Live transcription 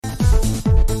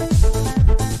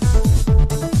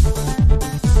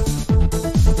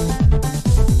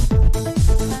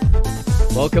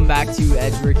Welcome back to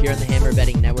Edgework here on the Hammer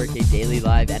Betting Network, a daily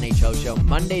live NHL show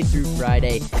Monday through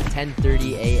Friday,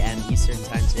 10:30 a.m. Eastern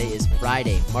Time. Today is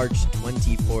Friday, March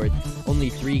 24th. Only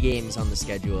 3 games on the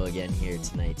schedule again here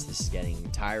tonight. This is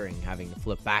getting tiring, having to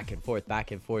flip back and forth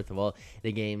of all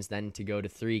the games, then to go to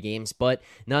 3 games. But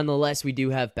nonetheless, we do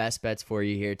have best bets for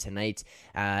you here tonight.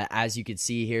 As you can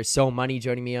see here, So Money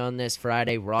joining me on this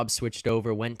Friday. Rob switched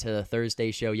over, went to the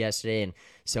Thursday show yesterday, and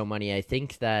So Money, I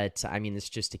think that, it's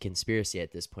just a conspiracy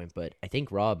at this point, but I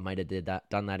think Rob might have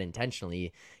done that intentionally.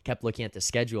 He kept looking at the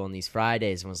schedule on these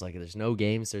Fridays and was like, there's no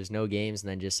games, and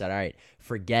then just said, all right,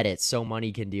 forget it. So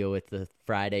Money can deal with the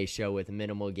Friday show with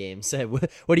minimal games.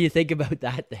 What do you think about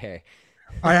that there?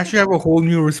 I actually have a whole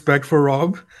new respect for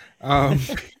Rob,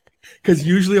 because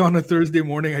usually on a Thursday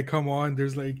morning I come on,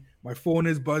 there's like, my phone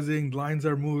is buzzing, lines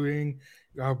are moving,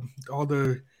 all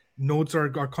the notes are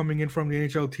coming in from the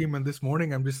NHL team, and this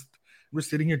morning we're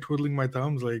sitting here twiddling my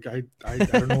thumbs like I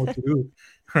don't know what to do,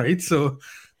 right? So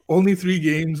only 3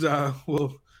 games.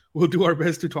 We'll do our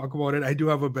best to talk about it. I do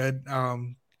have a bet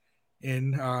and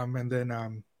then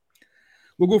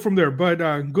we'll go from there. But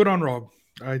good on Rob.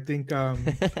 I think I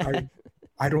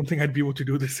don't think I'd be able to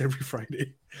do this every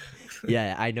Friday.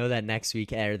 Yeah, I know that next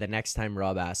week or the next time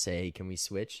Rob asks, hey, can we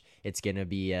switch? It's going to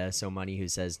be So Money who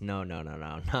says, no,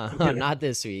 not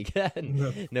this week.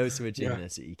 No switching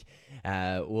this week.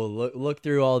 We'll look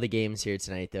through all the games here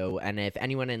tonight, though. And if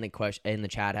anyone in the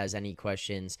chat has any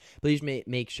questions, please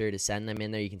make sure to send them in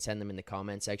there. You can send them in the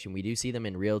comment section. We do see them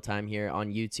in real time here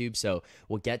on YouTube, so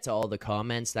we'll get to all the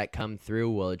comments that come through.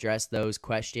 We'll address those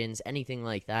questions, anything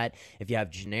like that. If you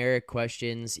have generic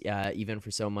questions, even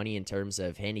for So Money in terms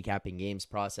of handicapping games,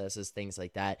 processes, things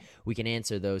like that, we can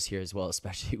answer those here as well,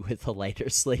 especially with a lighter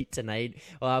slate tonight.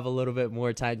 We'll have a little bit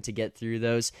more time to get through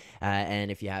those.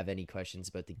 And if you have any questions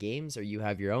about the games or you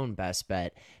have your own best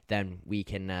bet, then we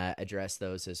can address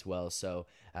those as well. So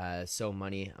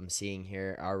Money, I'm seeing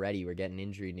here already, we're getting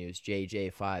injury news.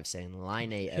 JJ5 saying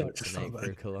Line out tonight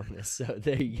for Columbus. So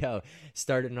there you go.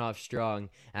 Starting off strong.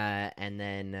 And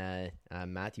then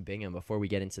Matthew Bingham, before we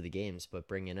get into the games, but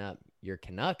bringing up your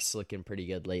Canucks looking pretty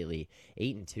good lately.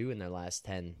 8-2 in their last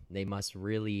 10. They must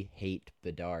really hate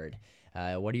Bedard.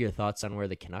 What are your thoughts on where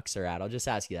the Canucks are at? I'll just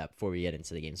ask you that before we get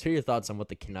into the games. What are your thoughts on what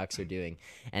the Canucks are doing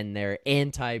and their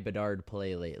anti-Bedard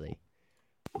play lately?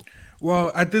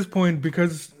 Well, at this point,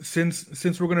 because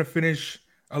since we're going to finish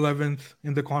 11th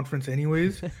in the conference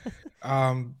anyways,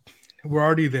 we're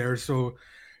already there. So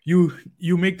you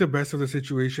make the best of the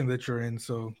situation that you're in.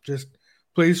 So just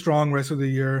play strong rest of the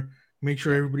year. Make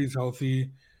sure everybody's healthy.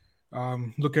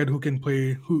 Look at who can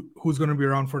play, who's going to be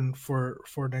around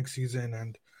for next season,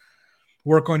 and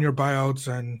work on your buyouts,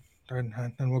 and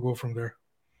we'll go from there.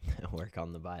 Work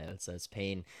on the buyouts. That's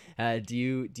pain. Do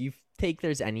you think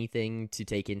there's anything to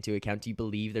take into account? Do you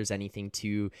believe there's anything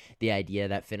to the idea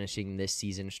that finishing this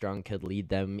season strong could lead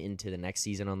them into the next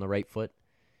season on the right foot?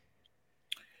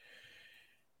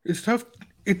 It's tough.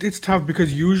 It's tough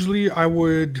because usually I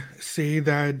would say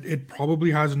that it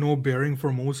probably has no bearing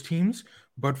for most teams,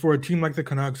 but for a team like the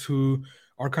Canucks, who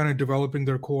are kind of developing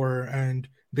their core and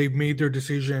they've made their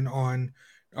decision on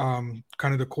kind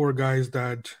of the core guys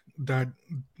that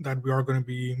we are going to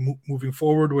be moving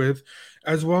forward with,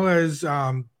 as well as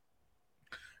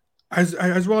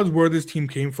where this team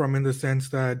came from, in the sense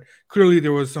that clearly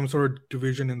there was some sort of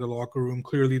division in the locker room.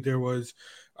 Clearly there was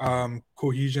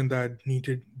cohesion that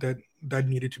needed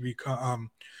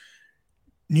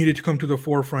to come to the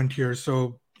forefront here.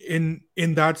 So in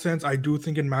that sense, I do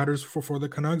think it matters for the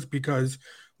Canucks, because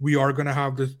we are going to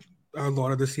have a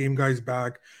lot of the same guys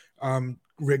back.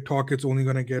 Rick Tocchet's only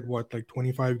going to get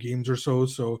 25 games or so.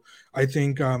 So I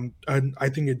think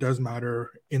it does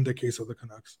matter in the case of the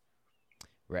Canucks.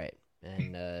 Right.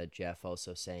 And Jeff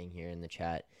also saying here in the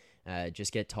chat,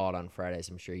 just get Todd on Fridays.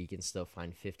 I'm sure you can still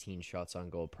find 15 shots on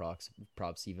goal props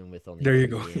even with only there you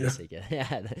go.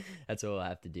 Yeah, that's what we'll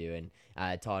have to do.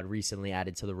 And Todd recently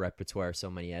added to the repertoire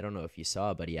So Many. I don't know if you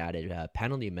saw, but he added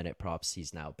penalty minute props.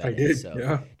 He's now betting. I did. So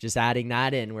yeah. Just adding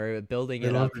that in, we're building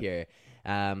it up here.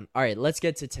 All right, let's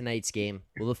get to tonight's game.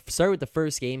 We'll start with the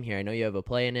first game here. I know you have a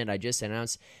play in it. I just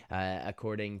announced,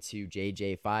 according to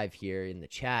JJ5 here in the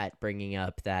chat, bringing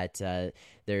up that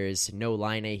there's no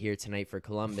line A here tonight for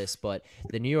Columbus, but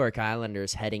the New York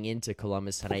Islanders heading into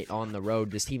Columbus tonight on the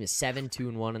road. This team is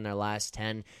 7-2-1 in their last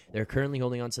 10. They're currently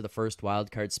holding on to the first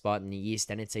wildcard spot in the East,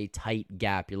 and it's a tight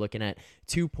gap. You're looking at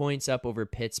 2 points up over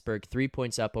Pittsburgh, 3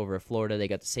 points up over Florida. They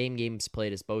got the same games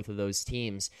played as both of those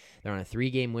teams. They're on a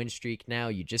 3-game win streak now.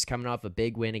 You just coming off a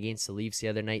big win against the Leafs the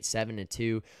other night,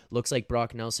 7-2. Looks like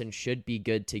Brock Nelson should be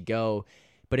good to go.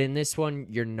 But in this one,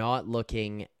 you're not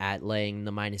looking at laying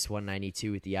the minus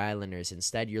 192 with the Islanders.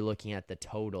 Instead, you're looking at the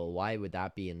total. Why would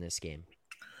that be in this game?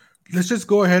 Let's just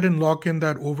go ahead and lock in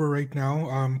that over right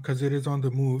now, because it is on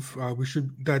the move. We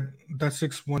should that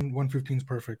 6-1-115 is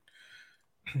perfect.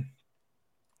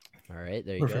 All right,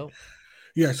 there you Perfect. go.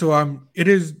 Yeah, so it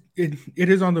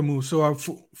is on the move. So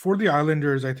for the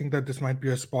Islanders, I think that this might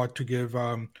be a spot to give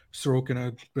Sorokin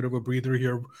a bit of a breather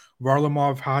here.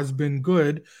 Varlamov has been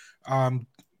good.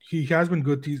 He has been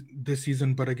good this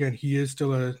season, but again, he is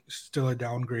still a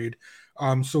downgrade.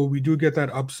 So we do get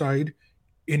that upside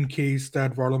in case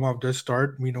that Varlamov does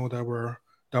start. We know that we're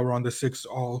on the sixth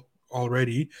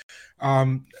already.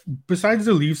 Um, Besides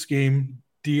the Leafs game,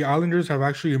 the Islanders have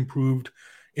actually improved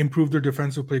their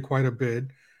defensive play quite a bit.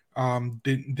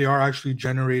 They are actually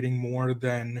generating more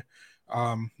than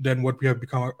what we have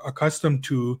become accustomed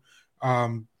to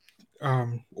um,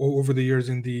 over the years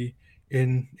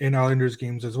in Islanders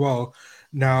games as well.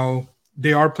 Now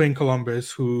they are playing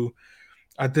Columbus, who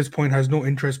at this point has no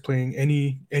interest playing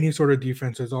any sort of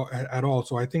defense at all.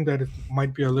 So I think that it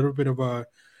might be a little bit of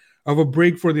a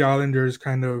break for the Islanders,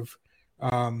 kind of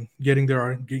getting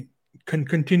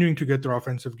continuing to get their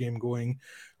offensive game going,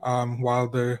 while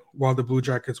the Blue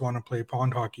Jackets want to play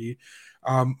pond hockey.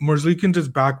 Merzlikins is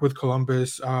back with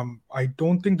Columbus. I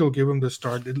don't think they'll give him the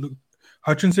start.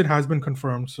 Hutchinson has been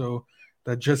confirmed, so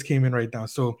that just came in right now.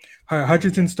 So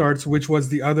Hutchinson starts, which was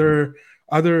the other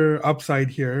upside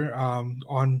here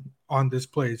on this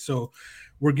play. So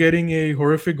we're getting a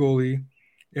horrific goalie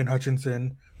in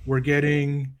Hutchinson. We're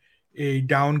getting a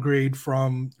downgrade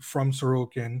from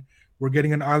Sorokin. We're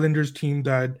getting an Islanders team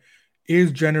that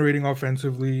is generating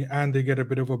offensively, and they get a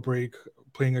bit of a break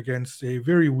playing against a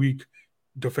very weak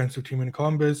defensive team in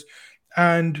Columbus.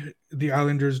 And the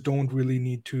Islanders don't really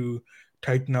need to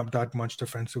tighten up that much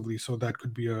defensively, so that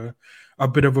could be a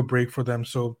bit of a break for them.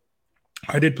 So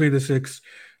I did play the six.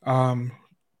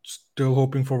 Still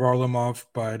hoping for Varlamov,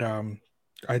 but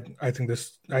I think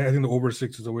the over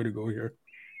six is the way to go here.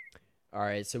 All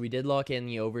right, so we did lock in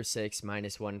the over 6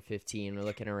 minus 115. We're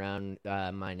looking around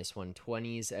minus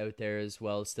 120s out there as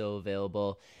well, still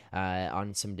available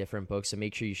on some different books. So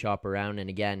make sure you shop around. And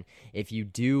again, if you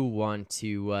do want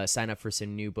to sign up for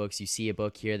some new books, you see a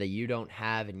book here that you don't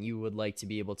have and you would like to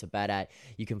be able to bet at,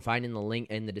 you can find in the link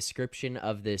in the description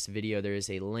of this video. There is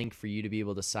a link for you to be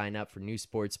able to sign up for new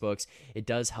sports books. It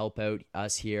does help out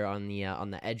us here on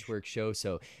the Edgework show.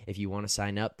 So if you want to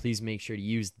sign up, please make sure to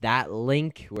use that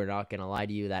link. We're not going to lie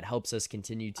to you. That helps us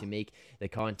continue to make the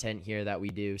content here that we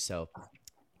do. So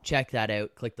check that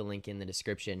out. Click the link in the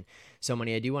description. So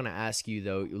Money, I do want to ask you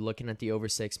though, looking at the over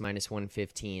 6 minus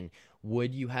 115,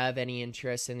 would you have any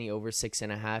interest in the over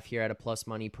 6.5 here at a plus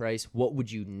money price? What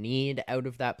would you need out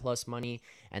of that plus money?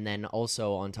 And then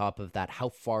also on top of that, how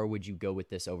far would you go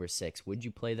with this over 6? Would you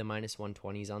play the minus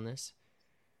 120s on this?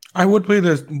 I would play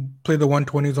the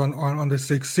 120s on the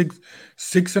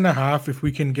six and a half if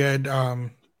we can get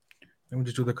let me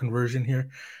just do the conversion here.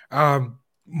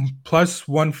 Plus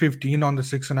 115 on the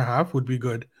six and a half would be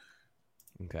good.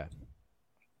 Okay.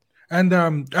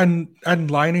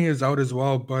 And lining is out as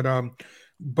well, but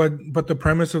the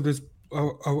premise of this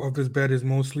bet is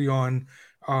mostly on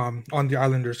the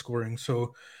Islanders scoring.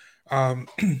 So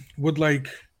would like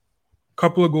a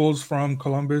couple of goals from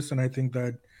Columbus, and I think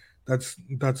that's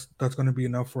going to be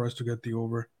enough for us to get the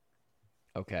over.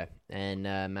 Okay. And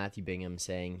Matthew Bingham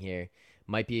saying here,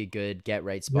 might be a good get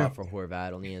right Yeah. spot for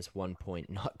Horvat. Only has 1 point,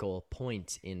 not goal,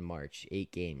 point in March, 8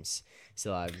 games,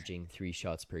 still averaging 3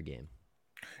 shots per game.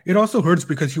 It also hurts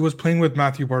because he was playing with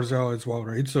Matthew Barzal as well,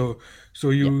 right? So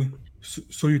Yep.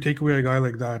 you take away a guy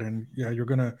like that, and yeah, you're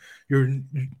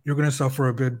gonna suffer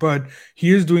a bit. But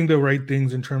he is doing the right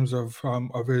things in terms of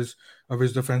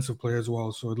his defensive play as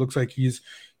well. So it looks like he's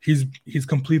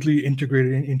completely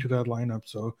integrated into that lineup.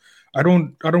 So I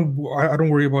don't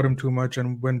worry about him too much.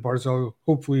 And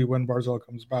hopefully when Barzal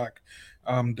comes back,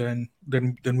 then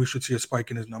we should see a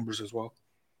spike in his numbers as well.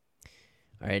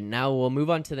 All right, now we'll move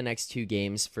on to the next 2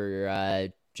 games for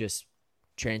just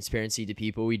transparency to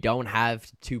people. We don't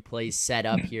have 2 plays set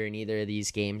up here in either of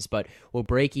these games, but we'll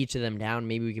break each of them down.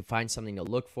 Maybe we can find something to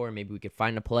look for. Maybe we could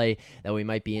find a play that we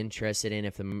might be interested in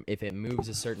if it moves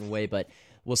a certain way. But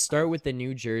we'll start with the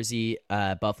New Jersey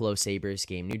Buffalo Sabres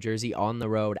game. New Jersey on the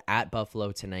road at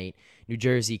Buffalo tonight. New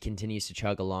Jersey continues to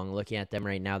chug along. Looking at them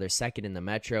right now, they're second in the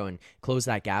Metro and close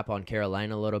that gap on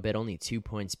Carolina a little bit, only 2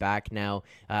 points back now.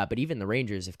 But even the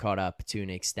Rangers have caught up to an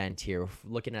extent here.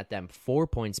 Looking at them, 4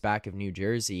 points back of New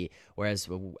Jersey, whereas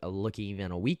looking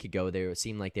even a week ago, they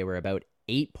seemed like they were about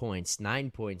 8 points,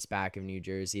 9 points back of New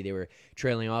Jersey. They were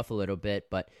trailing off a little bit,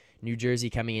 but New Jersey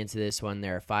coming into this one,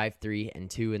 they're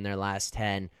 5-3-2 in their last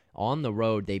 10. On the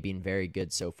road, they've been very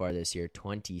good so far this year,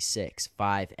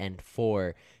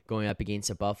 26-5-4, going up against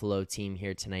a Buffalo team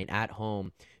here tonight at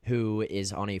home who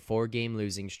is on a 4-game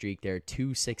losing streak. They're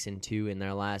 2-6-2 in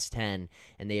their last 10,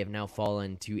 and they have now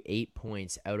fallen to 8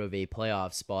 points out of a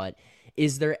playoff spot.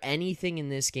 Is there anything in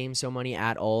this game, so money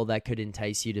at all, that could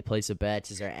entice you to place a bet?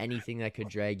 Is there anything that could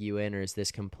drag you in, or is this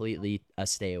completely a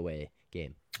stay away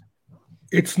game?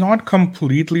 It's not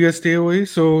completely a stay away.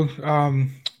 So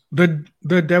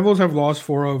the Devils have lost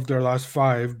 4 of their last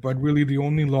 5, but really the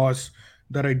only loss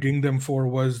that I dinged them for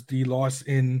was the loss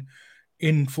in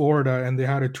Florida, and they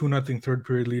had a 2-0 third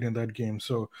period lead in that game.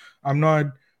 So I'm not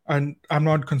I'm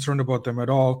not concerned about them at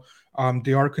all.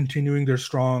 They are continuing their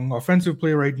strong offensive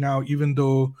play right now, even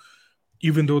though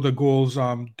the goals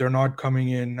they're not coming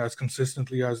in as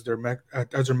consistently as their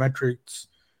metrics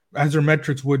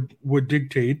would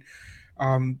dictate.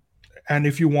 Um, and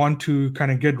if you want to kind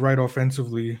of get right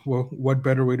offensively, well, what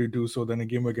better way to do so than a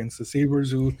game against the Sabres,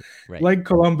 who, Right. like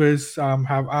Columbus,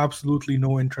 have absolutely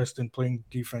no interest in playing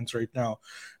defense right now.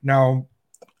 Now,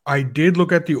 I did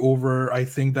look at the over. I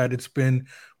think that it's been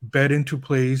bet into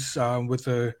place with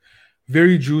a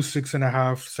very juice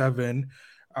 6.5, 7.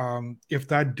 If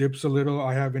that dips a little,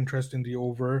 I have interest in the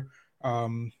over.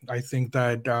 I think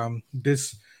that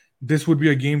this would be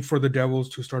a game for the Devils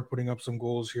to start putting up some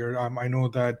goals here. I know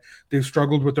that they've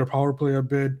struggled with their power play a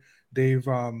bit. They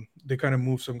kind of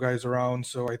moved some guys around,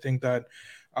 so I think that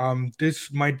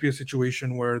this might be a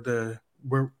situation where the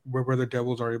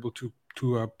Devils are able to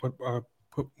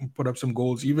put up some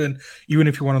goals. Even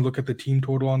if you want to look at the team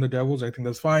total on the Devils, I think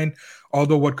that's fine.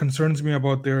 Although what concerns me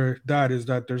about that is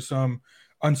that there's some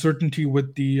uncertainty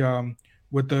with the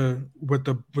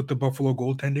Buffalo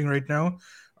goaltending right now.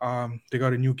 They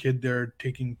got a new kid there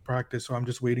taking practice, so I'm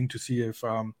just waiting to see if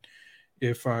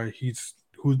he's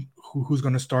who's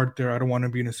going to start there. I don't want to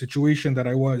be in a situation that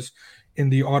I was in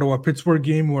the Ottawa Pittsburgh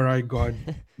game where I got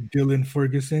Dylan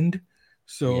Ferguson.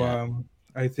 So Yeah,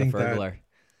 I the think that Fergler.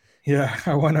 yeah,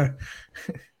 I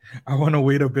wanna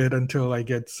wait a bit until I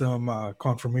get some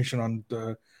confirmation on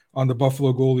the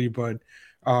Buffalo goalie, but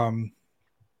um,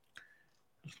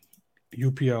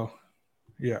 UPL,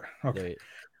 yeah, okay,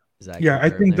 There, Zack yeah, I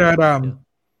confirmed think there. that UPL.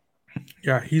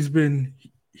 yeah, he's been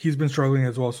struggling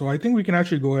as well. So I think we can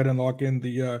actually go ahead and lock in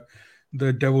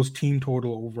the Devils team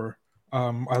total over.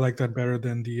 I like that better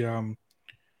than the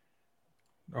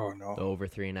oh no. The over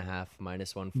 3.5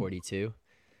 minus 142.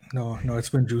 No, it's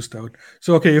been juiced out.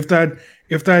 So okay, if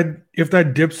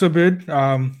that dips a bit,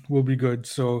 we'll be good.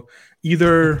 So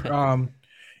either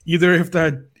either if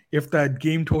that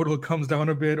game total comes down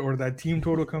a bit or that team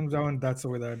total comes down, that's the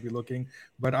way that I'd be looking.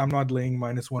 But I'm not laying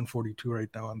minus 142 right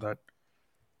now on that.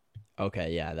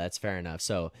 Okay, yeah, that's fair enough.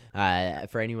 So,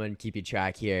 for anyone keeping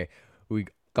track here, we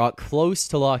got close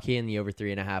to locking in the over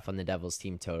 3.5 on the Devils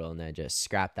team total, and then just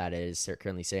scrap that. It is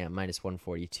currently sitting at minus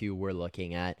 142. We're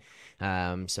looking at,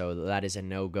 so that is a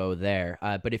no go there.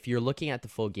 But if you're looking at the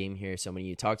full game here, so when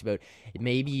you talked about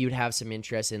maybe you'd have some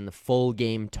interest in the full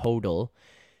game total.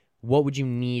 What would you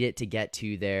need it to get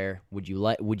to there? Would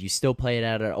you still play it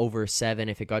at an over 7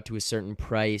 if it got to a certain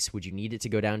price? Would you need it to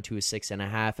go down to a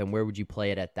 6.5? And where would you play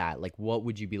it at that? Like, what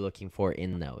would you be looking for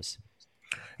in those?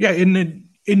 Yeah, in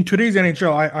today's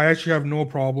NHL, I actually have no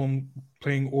problem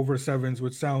playing over sevens,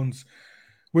 which sounds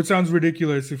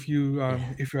ridiculous Yeah.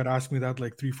 if you had asked me that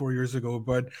like 3-4 years ago.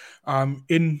 But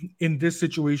in this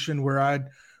situation, we're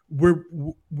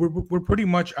pretty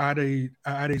much at a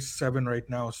 7 right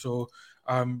now. So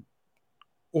um,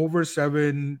 over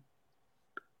 7,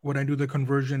 when I do the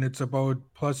conversion, it's about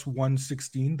plus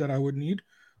 116 that I would need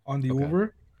on the Okay.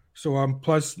 over. So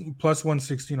plus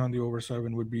 116 on the over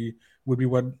 7 would be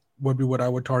what I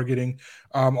would targeting.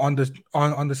 On the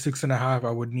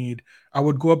 6.5, I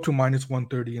would go up to minus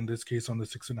 130 in this case on the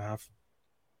 6.5.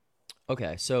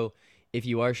 Okay, so if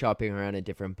you are shopping around at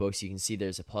different books, you can see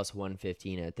there's a plus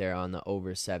 115 out there on the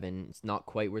over 7. It's not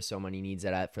quite where so money needs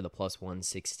it at for the plus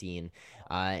 116.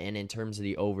 And in terms of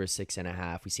the over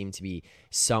 6.5, we seem to be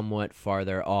somewhat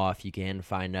farther off. You can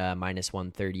find a minus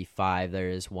 135. There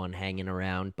is one hanging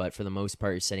around, but for the most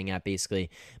part, you're sitting at basically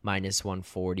minus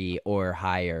 140 or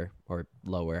higher or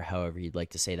lower, however you'd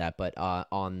like to say that. But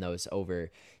on those over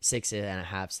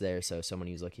 6.5s there, so someone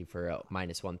who's looking for a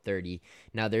minus 130.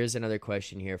 Now, there's another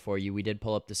question here for you. We did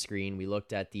pull up the screen. We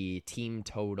looked at the team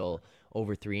total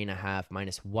over 3.5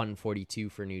 minus 142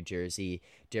 for New Jersey.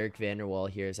 Derek Vanderwall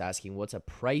here is asking, what's a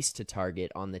price to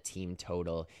target on the team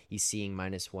total? He's seeing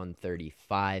minus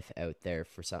 135 out there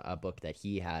for a book that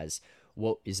he has.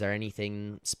 what is there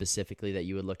anything specifically that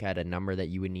you would look at, a number that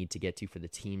you would need to get to for the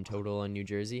team total on New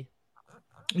Jersey?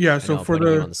 Yeah. I So know I'm for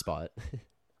putting you on the the spot.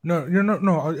 no,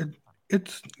 no,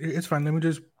 it's fine. Let me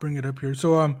just bring it up here.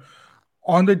 So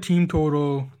on the team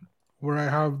total where I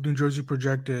have New Jersey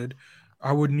projected,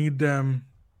 I would need them.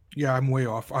 Yeah, I'm way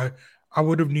off. I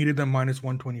would have needed them minus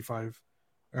 125,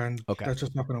 and Okay. that's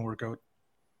just not going to work out.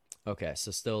 Okay,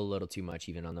 so still a little too much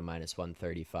even on the minus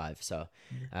 135. So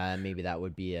maybe that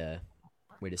would be a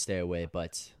way to stay away.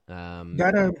 But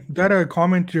That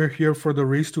comment here for the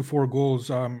race to 4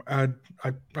 goals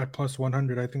at plus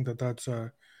 100. I think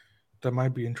that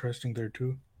might be interesting there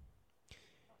too.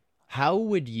 how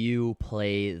would you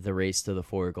play the race to the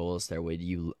 4 goals there? Would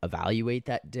you evaluate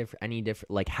that any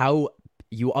different? Like how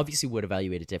you obviously would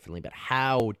evaluate it differently, but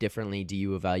how differently do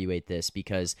you evaluate this?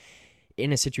 Because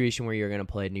in a situation where you're going to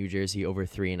play New Jersey over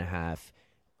 3.5,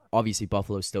 obviously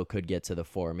Buffalo still could get to the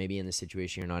 4. Maybe in the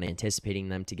situation you're not anticipating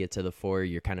them to get to the 4,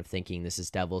 you're kind of thinking this is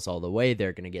Devils all the way.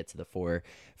 They're going to get to the 4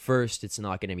 first. It's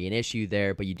not going to be an issue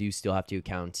there, but you do still have to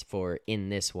account for in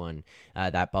this one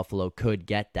that Buffalo could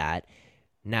get that.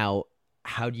 Now,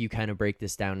 how do you kind of break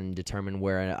this down and determine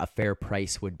where a fair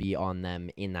price would be on them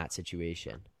in that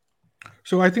situation?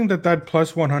 So I think that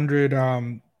plus 100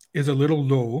 is a little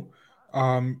low.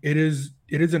 It is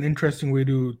an interesting way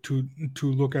to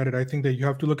look at it. I think that you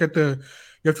have to look at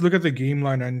the game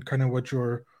line and kind of what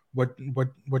your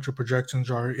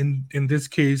projections are. In this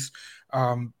case,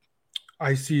 um,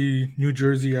 I see New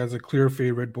Jersey as a clear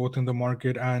favorite both in the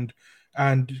market and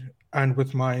and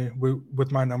with my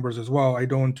numbers as well. I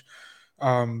don't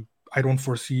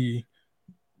foresee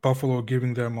Buffalo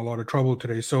giving them a lot of trouble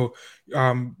today. So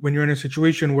when you're in a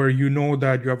situation where you know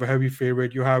that you have a heavy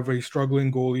favorite, you have a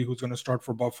struggling goalie who's going to start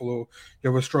for Buffalo, you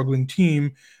have a struggling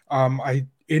team. I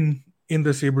in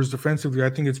the Sabres defensively, I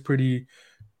think it's pretty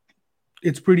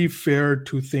fair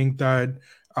to think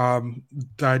um,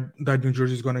 that New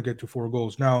Jersey is going to get to 4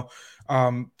 goals. Now,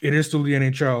 it is still the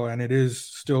NHL and it is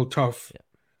still tough,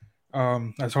 Yeah.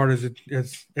 as hard as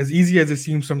as easy as it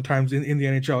seems sometimes in the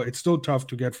NHL, it's still tough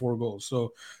to get 4 goals.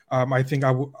 So I think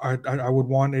I would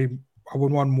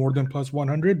want more than plus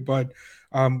 100. But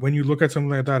when you look at something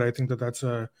like that, I think that's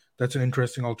an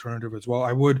interesting alternative as well.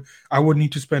 I would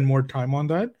need to spend more time on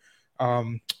that,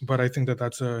 but I think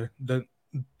that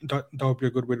would be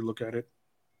a good way to look at it.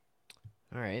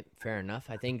 All right, fair enough.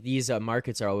 I think these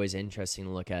markets are always interesting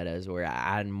to look at as we're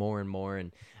adding more and more.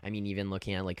 And I mean, even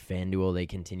looking at like FanDuel, they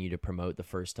continue to promote the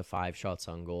first to 5 shots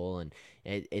on goal. And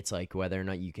it's like whether or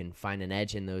not you can find an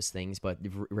edge in those things. But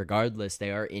regardless,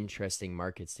 they are interesting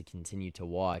markets to continue to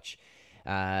watch.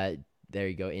 Uh, there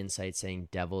you go. Insight saying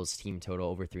Devils team total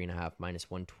over 3.5 minus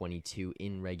 122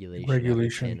 in regulation at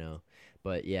Regulation. McKinnon.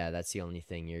 But yeah, that's the only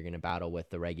thing you're going to battle with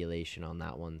the regulation on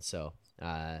that one. So,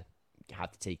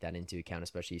 have to take that into account,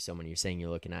 especially someone you're saying you're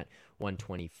looking at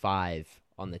 125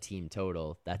 on the team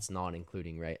total. That's not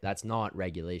including right. That's not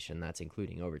regulation. That's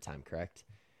including overtime. Correct?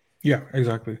 Yeah,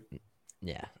 exactly.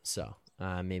 Yeah. So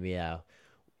maybe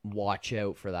watch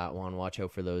out for that one. Watch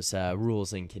out for those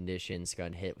rules and conditions.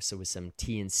 Got hit with some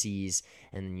T and C's,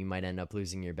 and then you might end up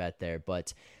losing your bet there.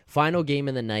 But final game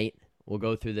of the night. We'll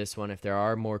go through this one. If there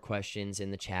are more questions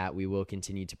in the chat, we will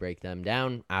continue to break them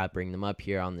down. I'll bring them up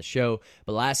here on the show.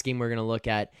 But last game, we're going to look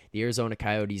at the Arizona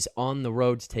Coyotes on the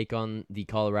road to take on the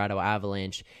Colorado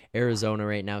Avalanche. Arizona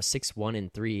right now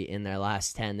 6-1-3 in their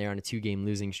last 10. They're on a 2-game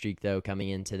losing streak, though, coming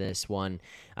into this one.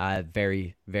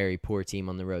 Very, very poor team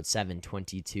on the road,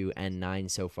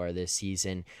 7-22-9 so far this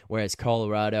season. Whereas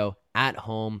Colorado at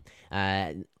home,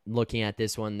 looking at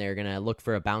this one, they're going to look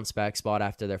for a bounce back spot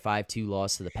after their 5-2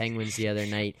 loss to the Penguins the other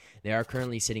night. They are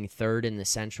currently sitting third in the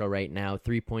Central right now,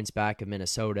 3 points back of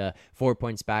Minnesota, 4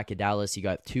 points back of Dallas. You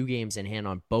got 2 games in hand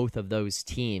on both of those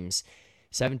teams,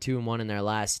 7-2-1 in their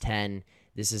last 10.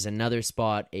 This is another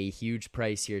spot, a huge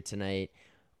price here tonight.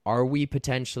 Are we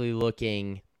potentially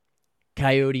looking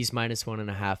Coyotes minus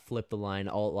 1.5, flip the line,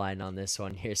 alt line on this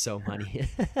one? Here's so money.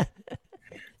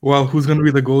 Well, who's going to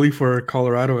be the goalie for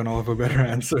Colorado? And I'll have a better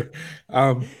answer.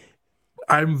 Um,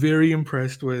 I'm very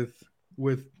impressed with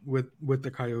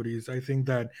the Coyotes. I think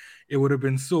that it would have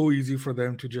been so easy for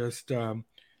them to just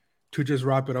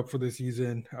wrap it up for the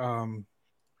season.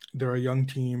 They're a young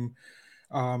team,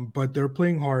 but they're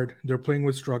playing hard. They're playing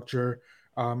with structure,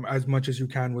 as much as you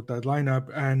can with that lineup,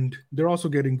 and they're also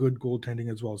getting good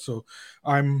goaltending as well. So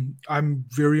I'm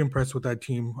very impressed with that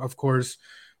team. Of course,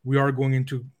 we are going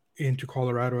into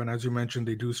Colorado, and as you mentioned,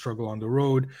 they do struggle on the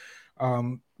road.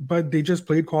 But they just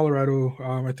played Colorado,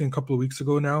 I think a couple of weeks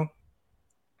ago now,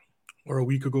 or a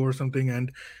week ago or something,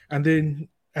 and then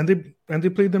and they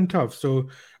played them tough. So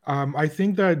I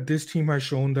think that this team has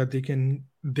shown that they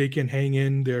can hang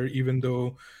in there, even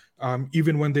though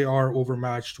even when they are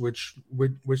overmatched, which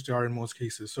they are in most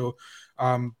cases. So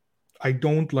um, I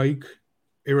don't like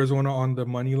Arizona on the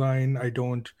money line. I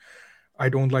don't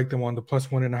like them on the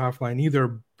 +1.5 line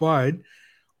either. But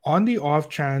on the off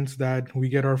chance that we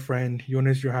get our friend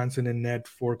Jonas Johansson in net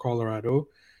for Colorado,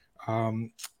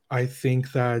 um, I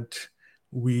think that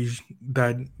we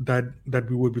that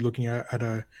we would be looking at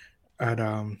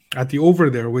the over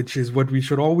there, which is what we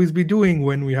should always be doing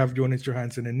when we have Jonas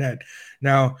Johansson in net.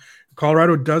 Now,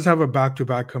 Colorado does have a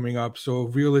back-to-back coming up, so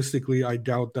realistically, I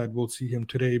doubt that we'll see him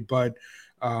today, but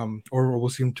or we'll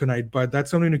see him tonight. But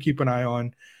that's something to keep an eye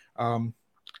on. Um,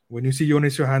 when you see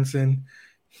Jonas Johansson,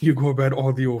 you go bet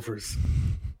all the overs.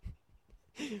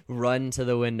 Run to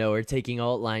the window or taking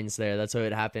alt lines there. That's what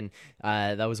would happen.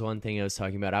 That was one thing I was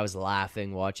talking about. I was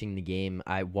laughing watching the game.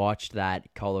 I watched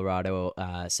that Colorado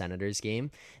Senators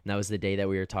game, and that was the day that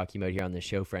we were talking about here on the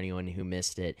show for anyone who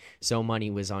missed it. So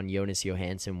money was on Jonas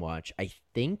Johansson watch. I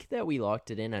think that we locked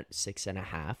it in at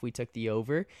 6.5. We took the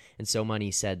over, and so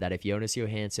money said that if Jonas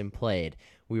Johansson played,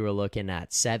 we were looking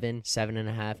at 7,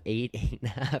 7.5, 8,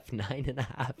 8.5,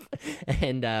 9.5.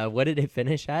 And what did it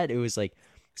finish at? It was like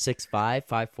 6.5,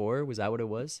 5.4. Was that what it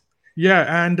was?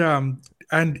 Yeah,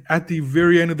 and at the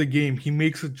very end of the game, he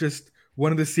makes it just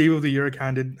one of the save of the year Yeah.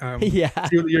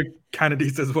 save of the year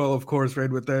candidates as well, of course, right?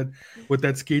 With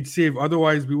that skate save.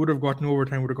 Otherwise, we would have gotten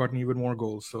overtime, would have gotten even more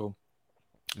goals. So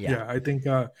Yeah. yeah, I think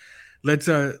let's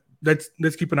uh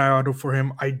let's keep an eye out for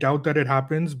him. I doubt that it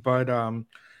happens, but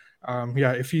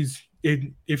yeah, if he's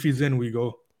in, we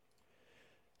go.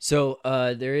 So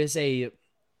there is a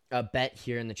bet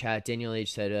here in the chat. Daniel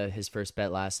H said his first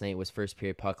bet last night was first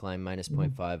period puck line minus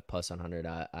Mhm. 0.5 plus 100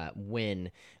 win.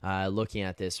 Looking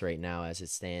at this right now as it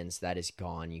stands, that is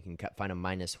gone. You can find a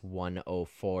minus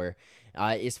 104.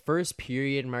 Is first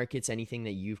period markets anything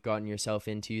that you've gotten yourself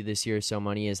into this year? So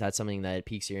money, is that something that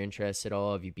piques your interest at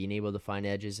all? Have you been able to find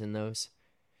edges in those?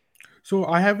 So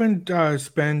I haven't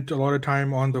spent a lot of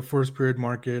time on the first period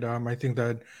market. I think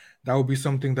that would be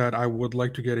something that I would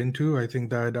like to get into. I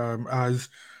think that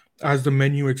as the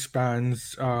menu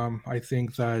expands, I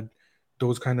think that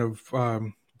those kind of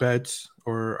bets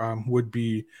or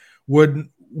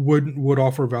would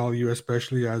offer value,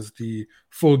 especially as the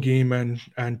full game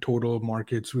and total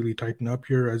markets really tighten up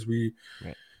here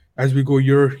Right. as we go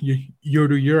year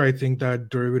to year. I think that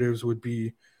derivatives would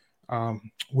be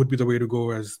the way to go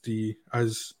as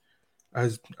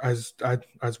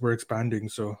we're expanding.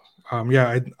 So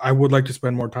yeah, I would like to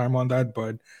spend more time on that,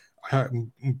 I,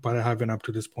 but I haven't up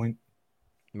to this point.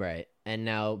 Right. And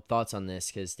now thoughts on this,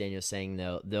 because Daniel's saying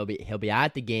he'll be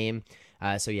at the game,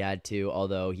 so he had to.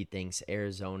 Although he thinks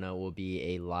Arizona will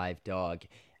be a live dog.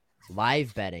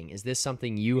 Live betting, is this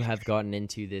something you have gotten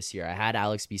into this year? I had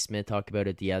Alex B. Smith talk about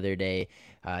it the other day.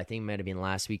 I think it might have been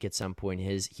last week at some point.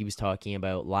 He was talking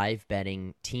about live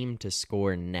betting team to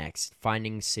score next,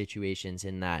 finding situations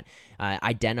in that,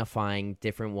 identifying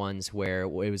different ones where it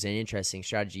was an interesting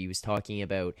strategy. He was talking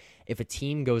about if a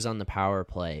team goes on the power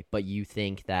play, but you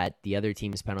think that the other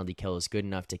team's penalty kill is good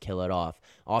enough to kill it off.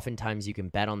 Oftentimes, you can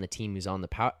bet on the team who's on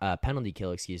the penalty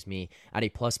kill, at a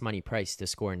plus money price to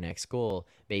score next goal,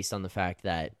 based on the fact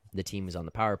that the team who's on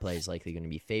the power play is likely going to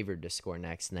be favored to score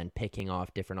next, and then picking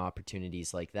off different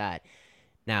opportunities like that.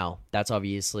 Now, that's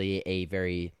obviously a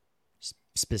very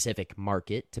specific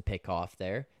market to pick off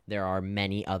there. There are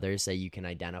many others that you can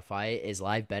identify. Is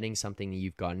live betting something that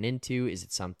you've gotten into? Is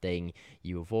it something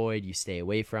you avoid, you stay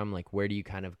away from? Like, where do you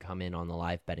kind of come in on the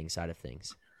live betting side of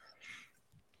things?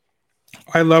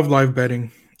 I love live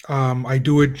betting. I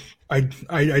do it. I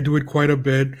do it quite a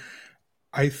bit.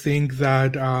 I think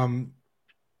that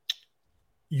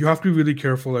you have to be really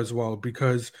careful as well,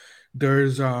 because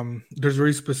there's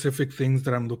very specific things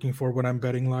that I'm looking for when I'm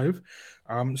betting live.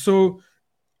 So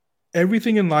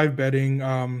everything in live betting,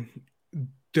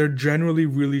 they're generally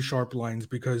really sharp lines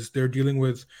because they're dealing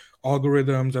with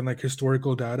algorithms and like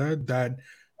historical data that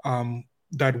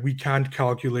we can't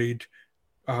calculate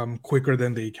quicker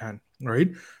than they can,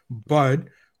 right? But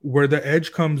where the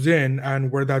edge comes in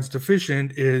and where that's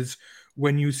deficient is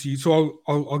when you see. So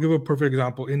I'll give a perfect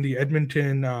example in the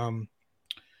Edmonton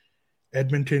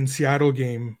Seattle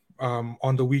game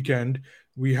on the weekend.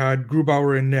 We had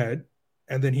Grubauer in net,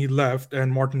 and then he left,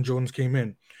 and Martin Jones came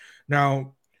in.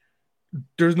 Now,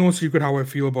 there's no secret how I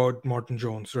feel about Martin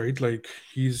Jones, right? Like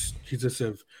he's a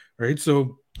sieve, right?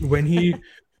 So when he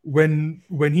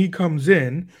comes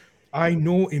in, I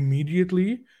know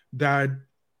immediately that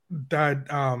that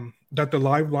the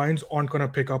live lines aren't gonna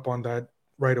pick up on that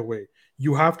right away.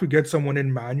 You have to get someone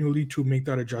in manually to make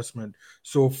that adjustment.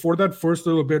 So for that first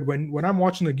little bit, when I'm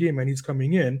watching the game and he's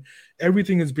coming in,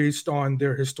 everything is based on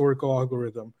their historical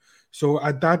algorithm. So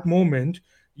at that moment,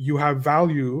 you have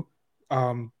value,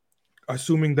 um,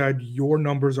 assuming that your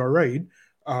numbers are right.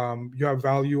 You have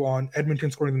value on Edmonton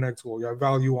scoring the next goal. You have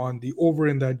value on the over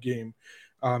in that game.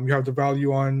 You have the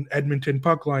value on Edmonton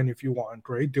puck line if you want,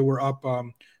 right? They were up.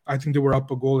 I think they were up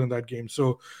a goal in that game.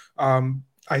 So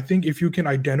I think if you can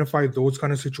identify those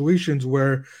kind of situations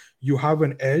where you have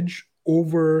an edge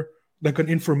over, like an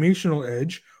informational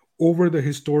edge over the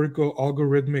historical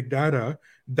algorithmic data,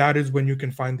 that is when you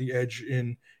can find the edge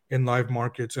in live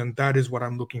markets, and that is what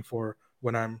I'm looking for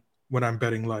when I'm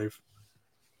betting live.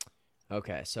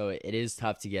 Okay, so it is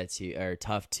tough to get to, or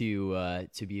tough to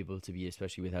be able to be,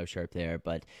 especially with how sharp they are.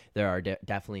 But there are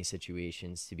definitely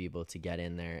situations to be able to get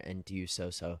in there and do so.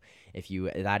 So if you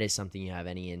that is something you have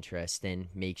any interest in,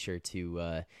 make sure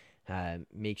to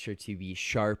be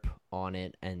sharp on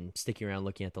it and sticking around,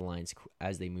 looking at the lines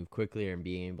as they move quickly, and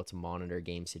being able to monitor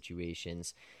game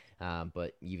situations.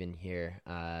 But even here,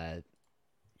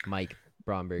 Mike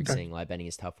Bromberg That, saying live betting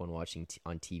is tough when watching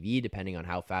on TV. Depending on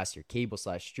how fast your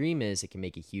cable/stream is, it can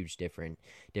make a huge difference.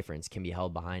 Can be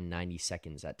held behind 90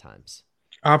 seconds at times.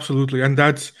 Absolutely, and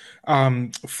that's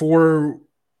for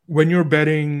when you're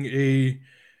betting a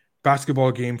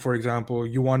basketball game, for example,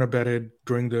 you want to bet it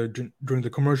during the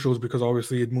commercials because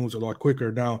obviously it moves a lot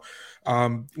quicker. Now,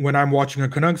 when I'm watching a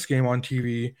Canucks game on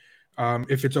TV,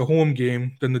 if it's a home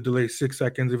game, then the delay is 6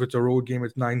 seconds. If it's a road game,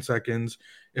 it's 9 seconds.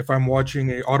 If I'm watching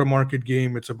a auto market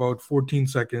game, it's about 14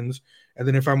 seconds. And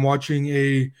then if I'm watching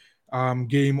a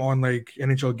game on like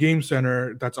NHL Game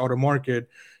Center that's auto market,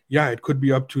 yeah, it could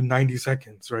be up to 90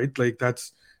 seconds, right? Like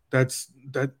that's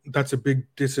a big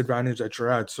disadvantage that you're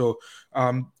at. So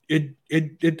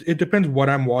it depends what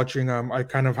I'm watching. I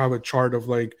kind of have a chart of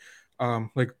like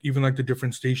even like the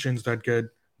different stations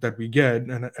that we get,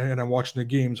 and I'm watching the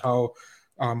games, how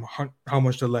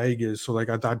much the lag is. So like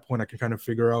at that point I can kind of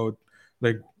figure out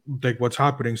like what's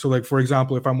happening. So like for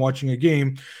example, if I'm watching a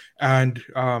game and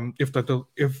if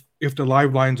the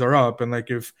live lines are up and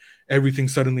like if everything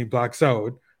suddenly blacks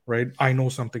out, right, I know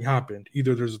something happened.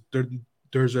 Either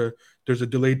there's a there's a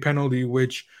delayed penalty,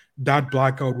 which that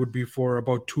blackout would be for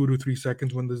about 2 to 3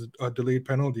 seconds when there's a delayed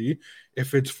penalty.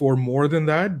 If it's for more than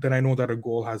that, then I know that a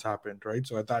goal has happened, right?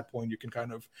 So at that point, you can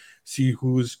kind of see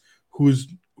who's who's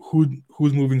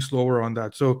moving slower on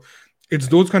that. So it's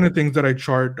Right. those kind of things that I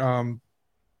chart. Um,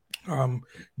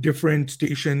 Different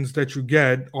stations that you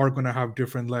get are going to have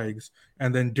different legs,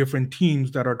 and then different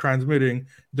teams that are transmitting,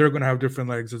 they're going to have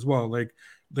different legs as well. Like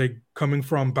coming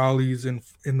from Bally's in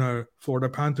the Florida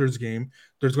Panthers game,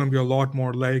 there's going to be a lot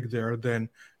more leg there than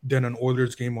an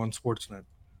Oilers game on Sportsnet.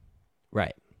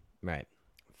 Right. Right.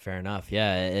 Fair enough.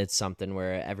 Yeah, it's something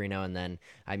where every now and then,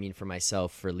 I mean, for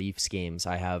myself, for Leafs games,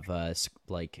 I have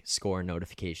like score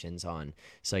notifications on.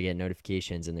 So I get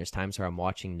notifications, and there's times where I'm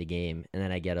watching the game, and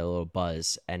then I get a little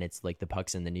buzz, and it's like the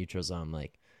puck's in the neutral zone. I'm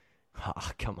like,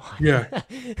 oh, come Yeah, on.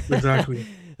 exactly.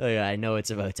 Like, I know it's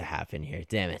about to happen here.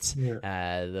 Damn it.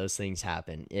 Yeah. Those things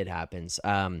happen. It happens.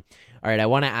 All right. I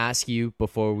want to ask you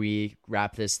before we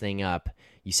wrap this thing up.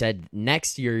 You said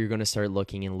next year you're going to start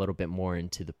looking a little bit more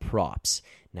into the props.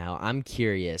 Now, I'm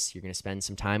curious. You're going to spend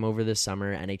some time over the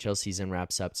summer. NHL season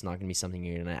wraps up. It's not going to be something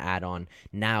you're going to add on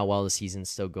now while the season's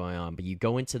still going on. But you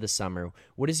go into the summer.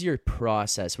 What is your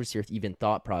process? What's your even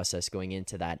thought process going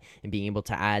into that and being able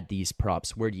to add these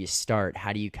props? Where do you start?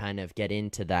 How do you kind of get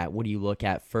into that? What do you look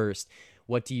at first?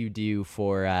 What do you do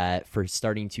for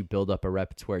starting to build up a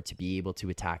repertoire to be able to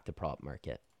attack the prop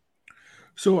market?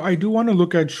 So I do want to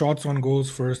look at shots on goals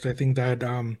first. I think that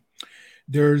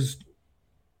there's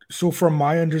so from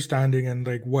my understanding and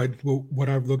like what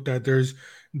I've looked at, there's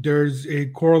a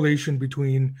correlation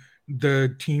between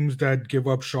the teams that give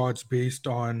up shots based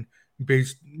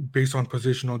based on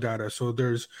positional data. So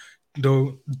there's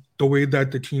the the way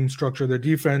that the team structure their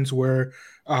defense, where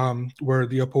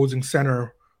the opposing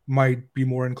center might be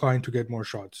more inclined to get more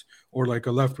shots, or like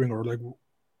a left wing, or like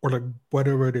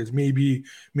whatever it is. Maybe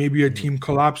a Mm-hmm. team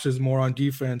collapses more on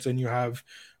defense, and you have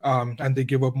and they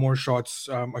give up more shots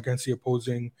against the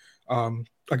opposing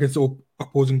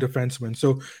defenseman.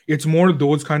 So it's more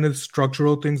those kind of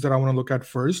structural things that I want to look at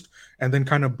first, and then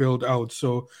kind of build out.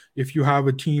 So if you have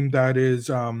a team that is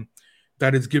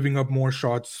giving up more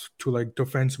shots to like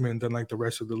defensemen than like the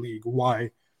rest of the league,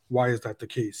 why is that the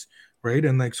case, right?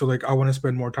 And like so like I want to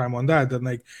spend more time on that. Then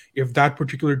like if that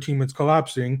particular team is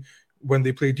collapsing when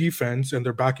they play defense and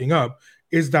they're backing up,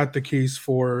 is that the case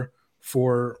for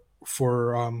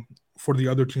for the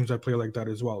other teams that play like that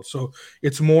as well? So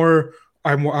it's more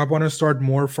I want to start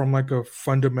more from like a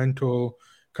fundamental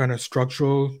kind of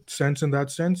structural sense in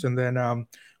that sense, and then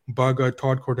bug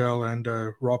Todd Cordell and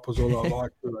Rob Pozzola a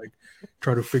lot to like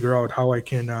try to figure out how I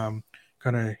can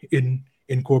kind of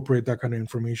incorporate that kind of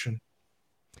information.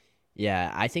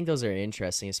 Yeah, I think those are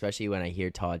interesting, especially when I hear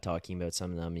Todd talking about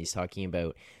some of them. He's talking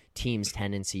about teams'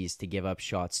 tendencies to give up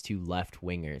shots to left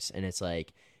wingers, and it's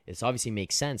like it's obviously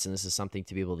makes sense, and this is something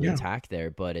to be able to Yeah. attack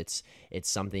there. But it's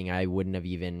something I wouldn't have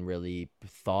even really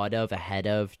thought of ahead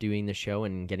of doing the show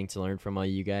and getting to learn from all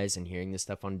you guys and hearing this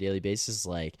stuff on a daily basis.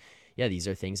 Like, yeah, these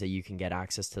are things that you can get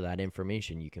access to that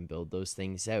information. You can build those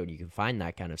things out. You can find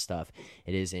that kind of stuff.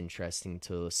 It is interesting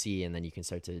to see, and then you can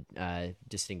start to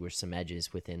distinguish some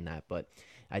edges within that. But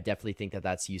I definitely think that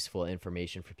that's useful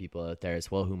information for people out there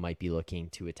as well who might be looking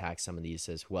to attack some of these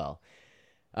as well.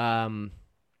 Um,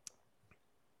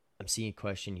 I'm seeing a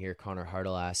question here. Connor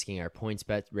Hartle asking, are points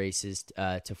bet races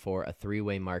to 4 a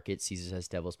three-way market? Caesar says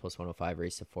Devils plus 105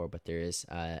 race to 4, but there is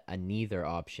a neither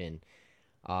option.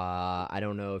 I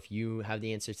don't know if you have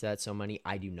the answer to that, so many.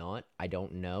 I do not. I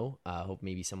don't know. Hope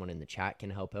maybe someone in the chat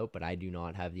can help out, but I do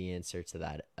not have the answer to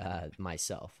that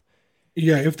myself.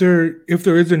 Yeah, if there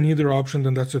is a neither option,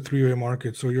 then that's a three-way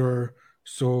market. So you're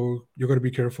gonna be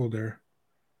careful there.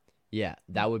 Yeah,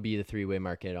 that would be the three-way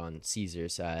market on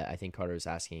Caesars. I think Carter was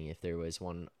asking if there was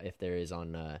one, if there is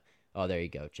on. Oh, there you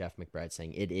go. Jeff McBride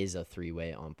saying it is a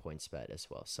three-way on PointsBet as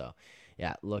well. So,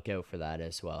 yeah, look out for that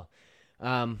as well.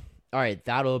 All right,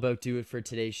 that'll about do it for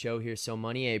today's show here. So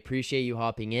Money, I appreciate you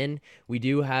hopping in. We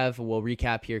do have, we'll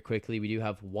recap here quickly. We do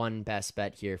have one best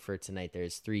bet here for tonight.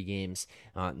 There's 3 games,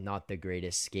 not the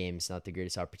greatest games, not the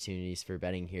greatest opportunities for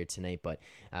betting here tonight, but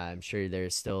I'm sure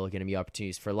there's still going to be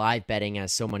opportunities for live betting,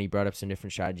 as So Money brought up some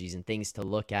different strategies and things to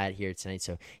look at here tonight.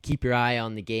 So keep your eye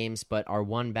on the games, but our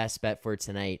one best bet for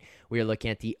tonight, we are looking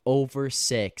at the over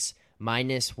 6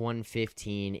 minus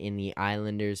 115 in the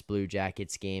Islanders Blue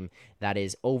Jackets game. That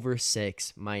is over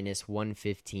 6 minus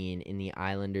 115 in the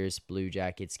Islanders Blue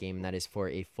Jackets game. That is for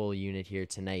a full unit here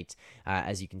tonight.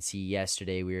 As you can see,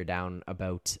 yesterday we were down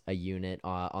about a unit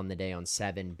on the day on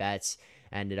 7 bets.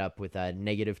 Ended up with a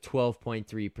negative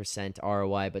 12.3%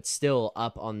 ROI, but still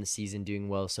up on the season, doing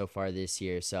well so far this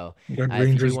year. So That if you do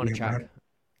Rangers want to game, track,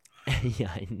 yeah,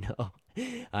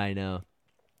 I know.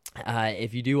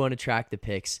 If you do want to track the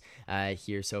picks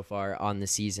here so far on the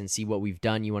season, see what we've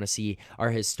done, you want to see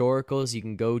our historicals, you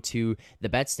can go to the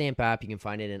BetStamp app. You can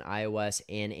find it in iOS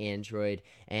and Android,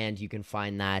 and you can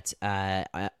find that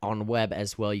on web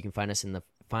as well. You can find us in the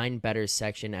Find Better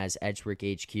section as Edgework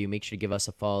HQ. Make sure to give us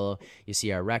a follow. You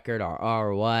see our record, our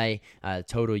ROI,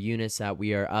 total units that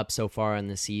we are up so far in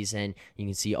the season. You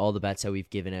can see all the bets that we've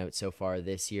given out so far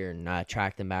this year and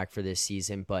track them back for this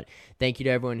season. But thank you to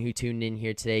everyone who tuned in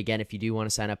here today. Again, if you do want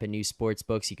to sign up at new sports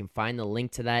books, you can find the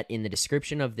link to that in the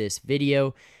description of this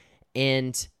video.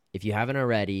 And if you haven't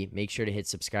already, make sure to hit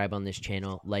subscribe on this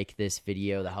channel, like this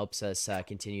video. That helps us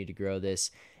continue to grow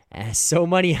this. So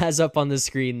Money has up on the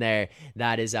screen there.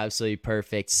 That is absolutely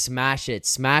perfect. Smash it.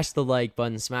 Smash the like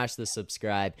button. Smash the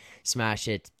subscribe. Smash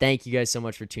it. Thank you guys so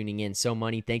much for tuning in. So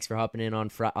Money, thanks for hopping in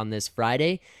on this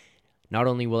Friday. Not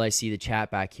only will I see the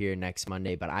chat back here next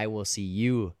Monday, but I will see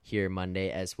you here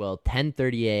Monday as well,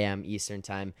 10:30 a.m. Eastern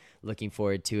time. Looking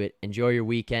forward to it. Enjoy your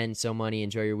weekend, So Money.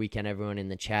 Enjoy your weekend, everyone in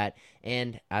the chat.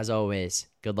 And as always,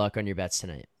 good luck on your bets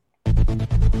tonight.